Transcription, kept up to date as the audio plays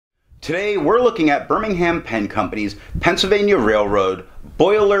Today we're looking at Birmingham Pen Company's Pennsylvania Railroad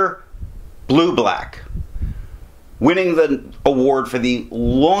Boiler Blue Black, winning the award for the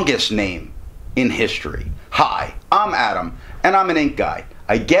longest name in history. Hi, I'm Adam, and I'm an ink guy.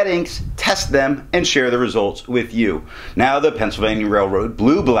 I get inks, test them, and share the results with you. Now the Pennsylvania Railroad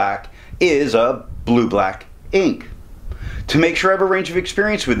Blue Black is a blue black ink. To make sure I have a range of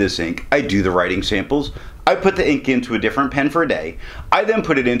experience with this ink, I do the writing samples. I put the ink into a different pen for a day. I then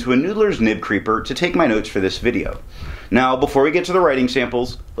put it into a Noodler's nib creeper to take my notes for this video. Now, before we get to the writing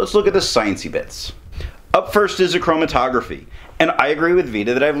samples, let's look at the sciencey bits. Up first is a chromatography, and I agree with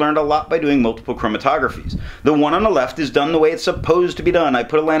Vita that I've learned a lot by doing multiple chromatographies. The one on the left is done the way it's supposed to be done. I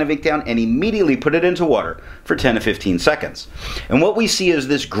put a line of ink down and immediately put it into water for 10 to 15 seconds. And what we see is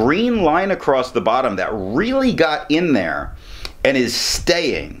this green line across the bottom that really got in there and is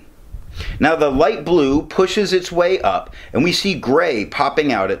staying. Now the light blue pushes its way up and we see gray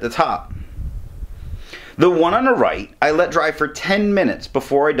popping out at the top. The one on the right, I let dry for 10 minutes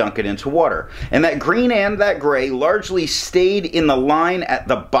before I dunk it into water. And that green and that gray largely stayed in the line at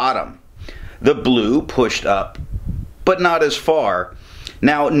the bottom. The blue pushed up, but not as far.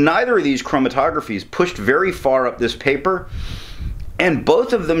 Now, neither of these chromatographies pushed very far up this paper, and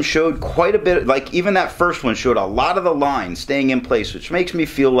both of them showed quite a bit, like even that first one showed a lot of the line staying in place, which makes me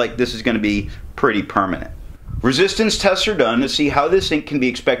feel like this is going to be pretty permanent. Resistance tests are done to see how this ink can be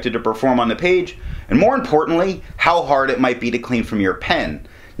expected to perform on the page, and more importantly, how hard it might be to clean from your pen.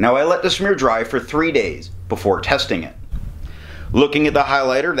 Now I let the smear dry for 3 days before testing it. Looking at the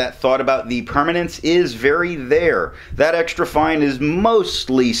highlighter, that thought about the permanence is very there. That extra fine is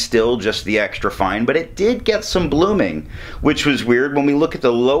mostly still just the extra fine, but it did get some blooming, which was weird when we look at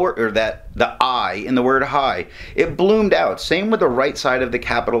the lower, or the I in the word high. It bloomed out. Same with the right side of the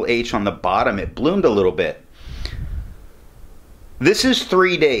capital H on the bottom. It bloomed a little bit. This is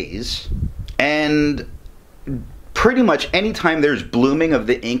 3 days, and pretty much anytime there's blooming of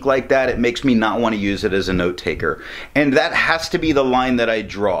the ink like that, it makes me not want to use it as a note taker. And that has to be the line that I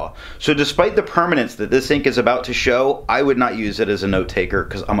draw. So despite the permanence that this ink is about to show, I would not use it as a note taker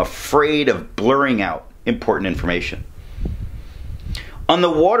because I'm afraid of blurring out important information. On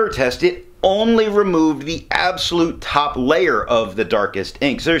the water test, it only removed the absolute top layer of the darkest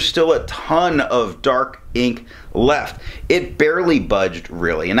inks. There's still a ton of dark ink left. It barely budged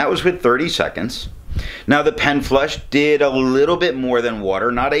really, and that was with 30 seconds. Now the pen flush did a little bit more than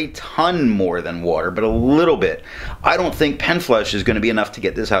water, not a ton more than water, but a little bit. I don't think pen flush is going to be enough to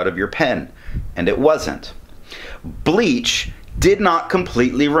get this out of your pen, and it wasn't. Bleach did not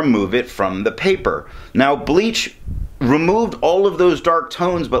completely remove it from the paper. Now bleach removed all of those dark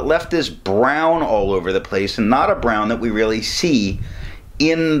tones but left this brown all over the place, and not a brown that we really see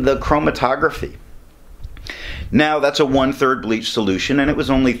in the chromatography. Now that's a 1/3 bleach solution, and it was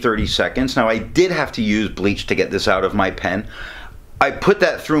only 30 seconds. Now I did have to use bleach to get this out of my pen. I put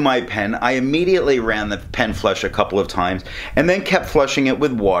that through my pen. I immediately ran the pen flush a couple of times and then kept flushing it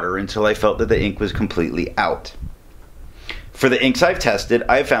with water until I felt that the ink was completely out. For the inks I've tested,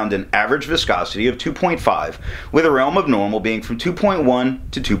 I've found an average viscosity of 2.5, with a realm of normal being from 2.1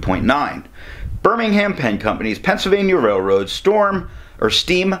 to 2.9. Birmingham Pen Company's Pennsylvania Railroad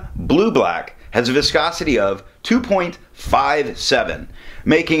Steam Blue Black has a viscosity of 2.57,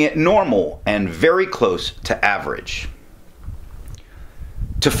 making it normal and very close to average.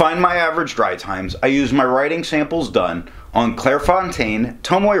 To find my average dry times, I use my writing samples done on Clairefontaine,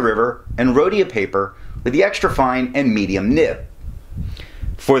 Tomoy River, and Rhodia paper with the extra fine and medium nib.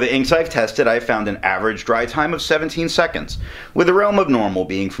 For the inks I've tested, I found an average dry time of 17 seconds, with the realm of normal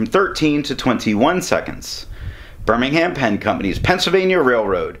being from 13 to 21 seconds. Birmingham Pen Company's Pennsylvania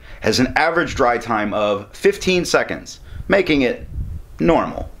Railroad has an average dry time of 15 seconds, making it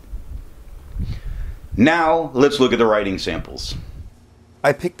normal. Now let's look at the writing samples.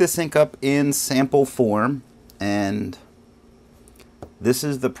 I picked this ink up in sample form, and this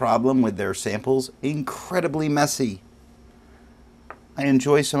is the problem with their samples. Incredibly messy. I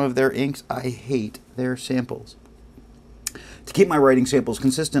enjoy some of their inks. I hate their samples. To keep my writing samples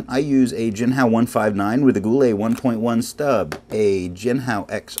consistent, I use a Jinhao 159 with a Goulet 1.1 stub, a Jinhao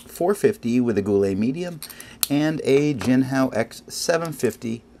X450 with a Goulet medium, and a Jinhao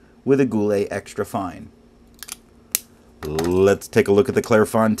X750 with a Goulet extra fine. Let's take a look at the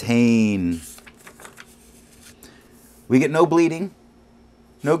Clairefontaine. We get no bleeding,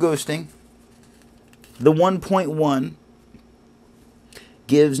 no ghosting. The 1.1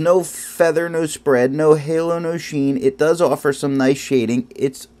 gives no feather, no spread, no halo, no sheen. It does offer some nice shading.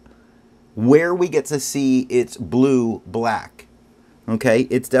 It's where we get to see it's blue black. Okay,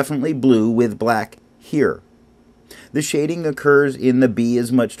 it's definitely blue with black here. The shading occurs in the B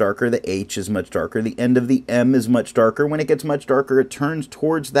is much darker, the H is much darker, the end of the M is much darker. When it gets much darker, it turns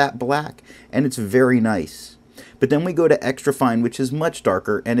towards that black, and it's very nice. But then we go to extra fine, which is much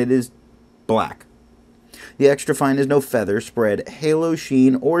darker, and it is black. The extra fine is no feather, spread, halo,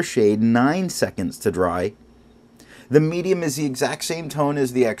 sheen, or shade, 9 seconds to dry. The medium is the exact same tone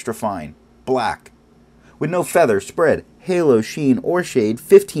as the extra fine, black. With no feather, spread, halo, sheen, or shade,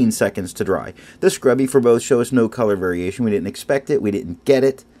 15 seconds to dry. The scrubby for both show us no color variation. We didn't expect it. We didn't get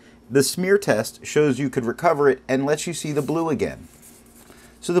it. The smear test shows you could recover it and lets you see the blue again.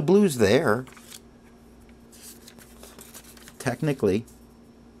 So the blue's there, technically.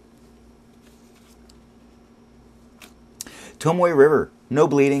 Tomoe River, no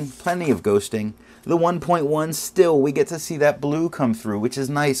bleeding, plenty of ghosting. The 1.1, still we get to see that blue come through, which is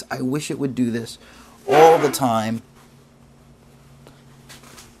nice. I wish it would do this all the time.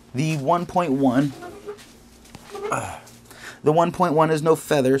 The 1.1, is no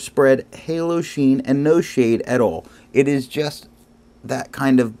feather, spread, halo, sheen, and no shade at all. It is just that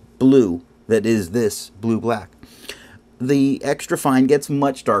kind of blue that is this blue-black. The extra fine gets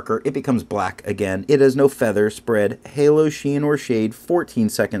much darker. It becomes black again. It has no feather, spread, halo, sheen, or shade, 14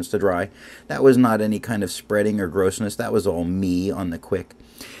 seconds to dry. That was not any kind of spreading or grossness. That was all me on the quick.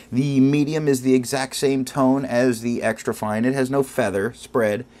 The medium is the exact same tone as the extra fine. It has no feather,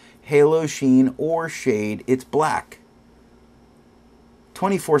 spread, halo, sheen, or shade. It's black.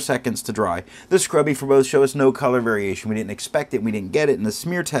 24 seconds to dry. The scrubby for both show us no color variation. We didn't expect it. We didn't get it. In the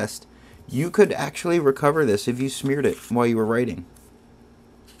smear test, you could actually recover this if you smeared it while you were writing.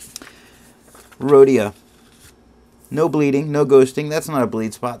 Rhodia. No bleeding, no ghosting. That's not a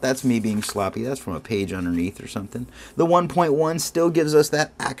bleed spot. That's me being sloppy. That's from a page underneath or something. The 1.1 still gives us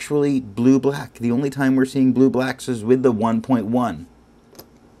that actually blue-black. The only time we're seeing blue-blacks is with the 1.1.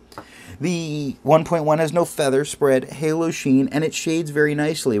 The 1.1 has no feather, spread, halo, sheen, and it shades very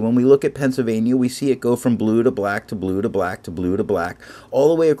nicely. When we look at Pennsylvania, we see it go from blue to black to blue to black to blue to black, all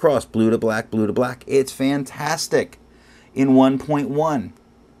the way across, blue to black, blue to black. It's fantastic in 1.1.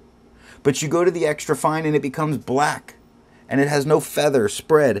 But you go to the extra fine and it becomes black. And it has no feather,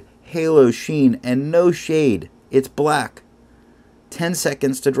 spread, halo, sheen, and no shade. It's black. 10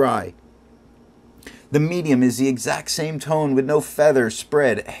 seconds to dry. The medium is the exact same tone with no feather,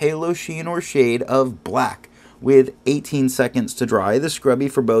 spread, halo, sheen, or shade of black with 18 seconds to dry. The scrubby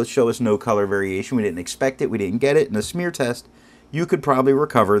for both show us no color variation. We didn't expect it. We didn't get it. In the smear test, you could probably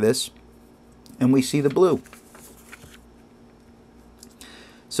recover this. And we see the blue.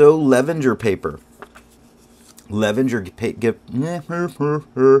 So, Levenger paper. Levenger paper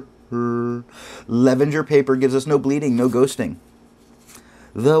gives us no bleeding, no ghosting.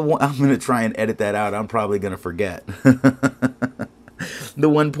 I'm going to try and edit that out. I'm probably going to forget. The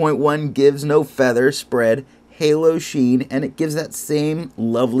 1.1 gives no feather, spread, halo, sheen, and it gives that same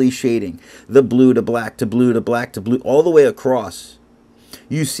lovely shading. The blue to black to blue to black to blue, all the way across.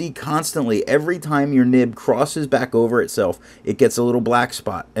 You see constantly, every time your nib crosses back over itself, it gets a little black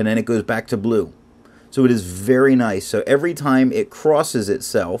spot, and then it goes back to blue. So it is very nice. So every time it crosses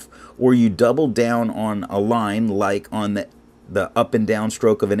itself, or you double down on a line, like on the up and down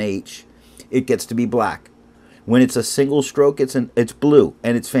stroke of an H, it gets to be black. When it's a single stroke, it's blue,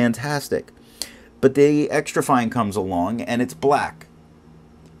 and it's fantastic. But the extra fine comes along, and it's black.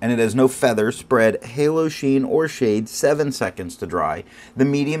 And it has no feather, spread, halo, sheen, or shade, 7 seconds to dry. The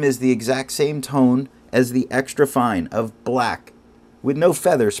medium is the exact same tone as the extra fine of black. With no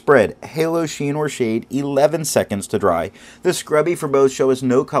feather, spread, halo, sheen, or shade, 11 seconds to dry. The scrubby for both show us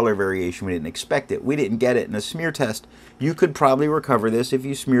no color variation. We didn't expect it. We didn't get it. In a smear test, you could probably recover this if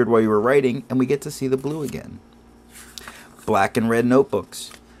you smeared while you were writing, and we get to see the blue again. Black and red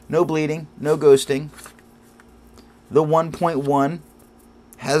notebooks. No bleeding, no ghosting. The 1.1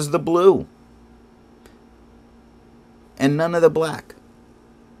 has the blue and none of the black.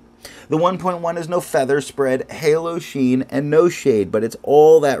 The 1.1 is no feather, spread, halo, sheen, and no shade, but it's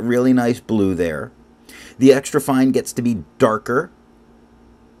all that really nice blue there. The extra fine gets to be darker.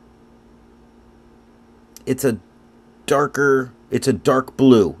 It's a dark blue. It's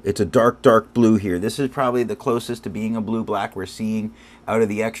a dark blue here. This is probably the closest to being a blue-black we're seeing out of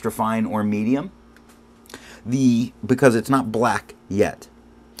the extra fine or medium. Because it's not black yet.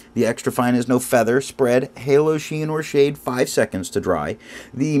 The extra fine is no feather, spread, halo, sheen, or shade, 5 seconds to dry.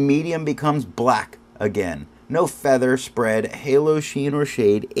 The medium becomes black again. No feather, spread, halo, sheen, or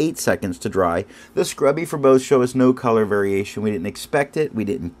shade, 8 seconds to dry. The scrubby for both show us no color variation. We didn't expect it, we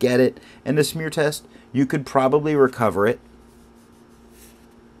didn't get it. And the smear test, you could probably recover it.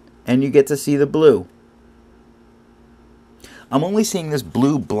 And you get to see the blue. I'm only seeing this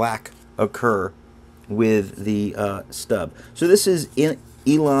blue-black occur with the stub. So this is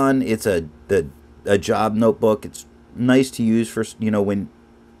Elon. It's a job notebook. It's nice to use for, you know, when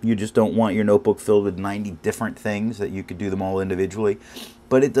you just don't want your notebook filled with 90 different things, that you could do them all individually.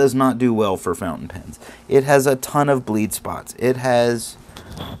 But it does not do well for fountain pens. It has a ton of bleed spots. It has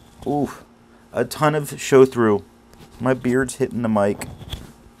a ton of show through. My beard's hitting the mic.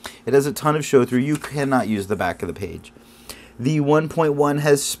 It has a ton of show through. You cannot use the back of the page. The 1.1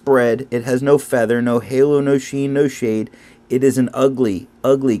 has spread. It has no feather, no halo, no sheen, no shade. It is an ugly,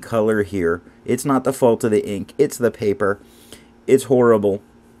 ugly color here. It's not the fault of the ink. It's the paper. It's horrible.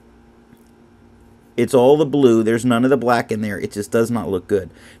 It's all the blue. There's none of the black in there. It just does not look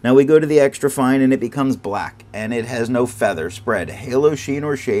good. Now we go to the extra fine and it becomes black. And it has no feather, spread, halo, sheen,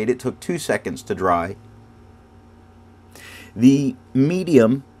 or shade. It took 2 seconds to dry. The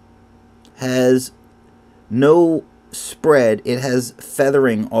medium has no spread. It has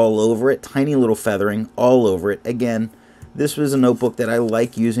feathering all over it. Tiny little feathering all over it. Again, this was a notebook that I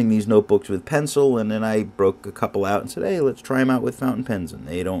like using these notebooks with pencil. And then I broke a couple out and said, hey, let's try them out with fountain pens. And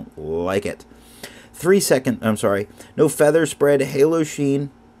they don't like it. 3 second, I'm sorry, no feather, spread, halo,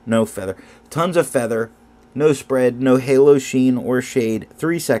 sheen, no feather, tons of feather, no spread, no halo, sheen, or shade,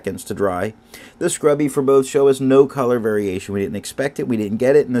 3 seconds to dry. The scrubby for both show us no color variation. We didn't expect it, we didn't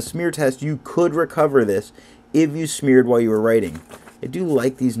get it. In the smear test, you could recover this if you smeared while you were writing. I do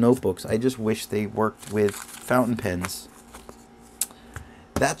like these notebooks. I just wish they worked with fountain pens.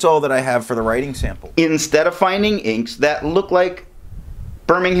 That's all that I have for the writing sample. Instead of finding inks that look like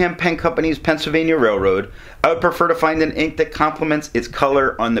Birmingham Pen Company's Pennsylvania Railroad, I would prefer to find an ink that complements its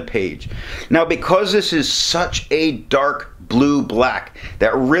color on the page. Now, because this is such a dark blue-black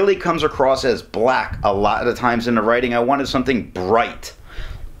that really comes across as black a lot of the times in the writing, I wanted something bright.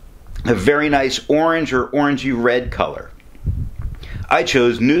 A very nice orange or orangey red color. I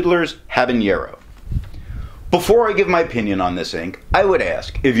chose Noodler's Habanero. Before I give my opinion on this ink, I would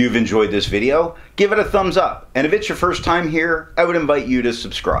ask, if you've enjoyed this video, give it a thumbs up. And if it's your first time here, I would invite you to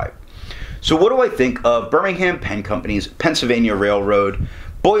subscribe. So what do I think of Birmingham Pen Company's Pennsylvania Railroad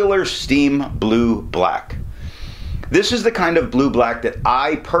Boiler Steam Blue Black? This is the kind of blue-black that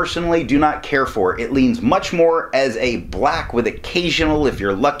I personally do not care for. It leans much more as a black with occasional, if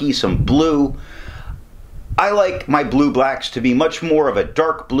you're lucky, some blue. I like my blue-blacks to be much more of a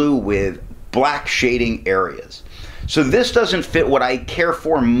dark blue with black shading areas. So this doesn't fit what I care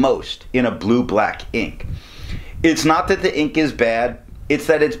for most in a blue-black ink. It's not that the ink is bad, it's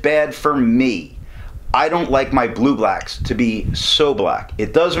that it's bad for me. I don't like my blue-blacks to be so black.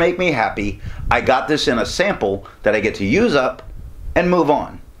 It does make me happy. I got this in a sample that I get to use up and move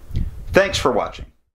on. Thanks for watching.